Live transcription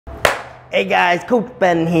Hey guys, Coach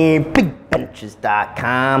Ben here,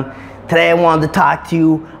 BigBenches.com. Today I wanted to talk to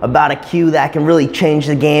you about a cue that can really change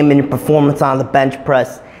the game in your performance on the bench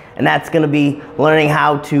press. And that's going to be learning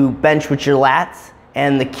how to bench with your lats.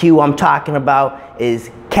 And the cue I'm talking about is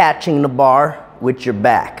catching the bar with your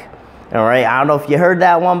back. All right, I don't know if you heard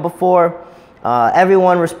that one before.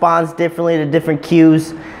 Everyone responds differently to different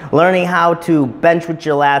cues. Learning how to bench with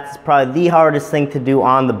your lats is probably the hardest thing to do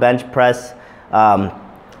on the bench press.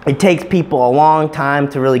 It takes people a long time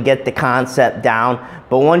to really get the concept down,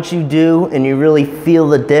 but once you do and you really feel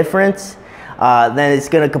the difference, then it's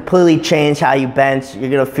going to completely change how you bench. You're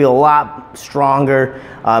going to feel a lot stronger.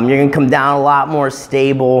 You're going to come down a lot more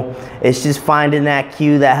stable. It's just finding that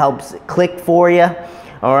cue that helps click for you.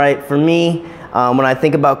 All right, for me, when I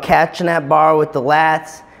think about catching that bar with the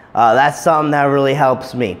lats, that's something that really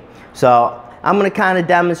helps me. So I'm going to kind of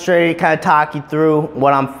demonstrate, kind of talk you through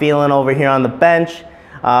what I'm feeling over here on the bench.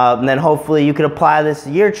 And then hopefully you can apply this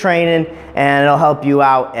to your training and it'll help you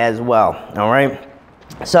out as well. All right.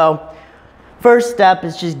 So first step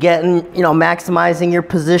is just getting, maximizing your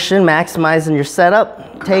position, maximizing your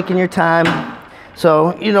setup, taking your time.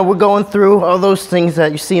 So, we're going through all those things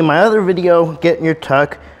that you see in my other video, getting your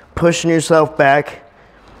tuck, pushing yourself back.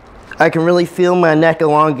 I can really feel my neck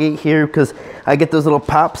elongate here because I get those little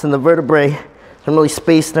pops in the vertebrae. I'm really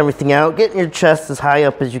spacing everything out. Getting your chest as high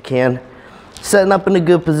up as you can. Setting up in a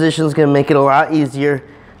good position is going to make it a lot easier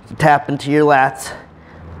to tap into your lats,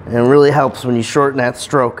 and it really helps when you shorten that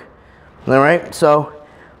stroke. All right, so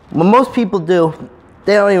what most people do,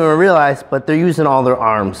 they don't even realize, but they're using all their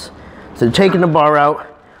arms. So they're taking the bar out,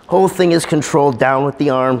 whole thing is controlled down with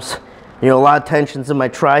the arms. A lot of tensions in my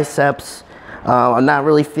triceps. I'm not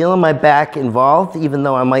really feeling my back involved, even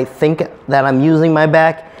though I might think that I'm using my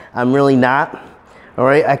back. I'm really not. All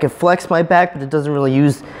right, I can flex my back, but it doesn't really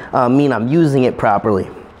mean I'm using it properly.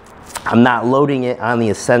 I'm not loading it on the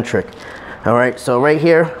eccentric. All right, so right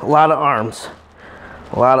here, a lot of arms.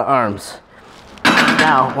 A lot of arms.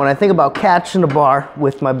 Now, when I think about catching the bar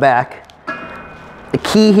with my back, the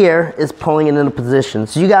key here is pulling it into position.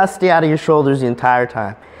 So you gotta stay out of your shoulders the entire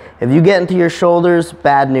time. If you get into your shoulders,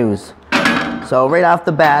 bad news. So right off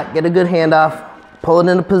the bat, get a good handoff, pull it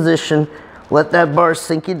into position, let that bar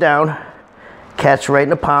sink you down. Catch right in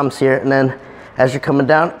the palms here, and then as you're coming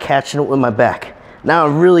down, catching it with my back. Now I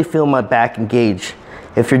really feel my back engage.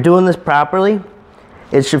 If you're doing this properly,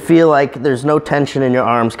 it should feel like there's no tension in your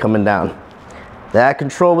arms coming down. That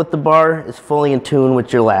control with the bar is fully in tune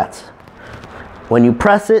with your lats. When you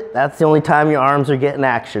press it, that's the only time your arms are getting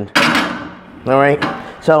action. All right,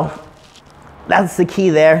 so that's the key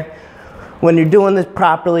there. When you're doing this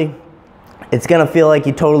properly, it's gonna feel like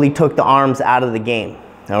you totally took the arms out of the game,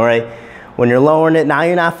 all right? When you're lowering it, now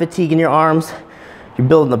you're not fatiguing your arms. You're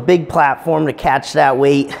building a big platform to catch that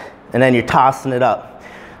weight, and then you're tossing it up.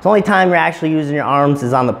 The only time you're actually using your arms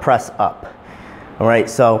is on the press up. All right,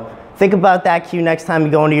 so think about that cue next time you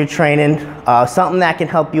go into your training. Something that can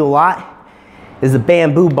help you a lot is the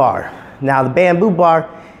bamboo bar. Now the bamboo bar,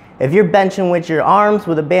 if you're benching with your arms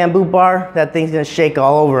with a bamboo bar, that thing's gonna shake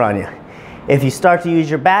all over on you. If you start to use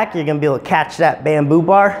your back, you're gonna be able to catch that bamboo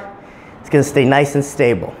bar. It's gonna stay nice and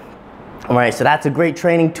stable. All right, so that's a great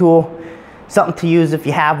training tool, something to use if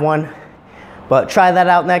you have one. But try that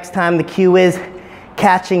out next time. The cue is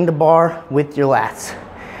catching the bar with your lats.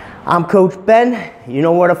 I'm Coach Ben. You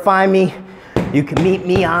know where to find me. You can meet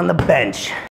me on the bench.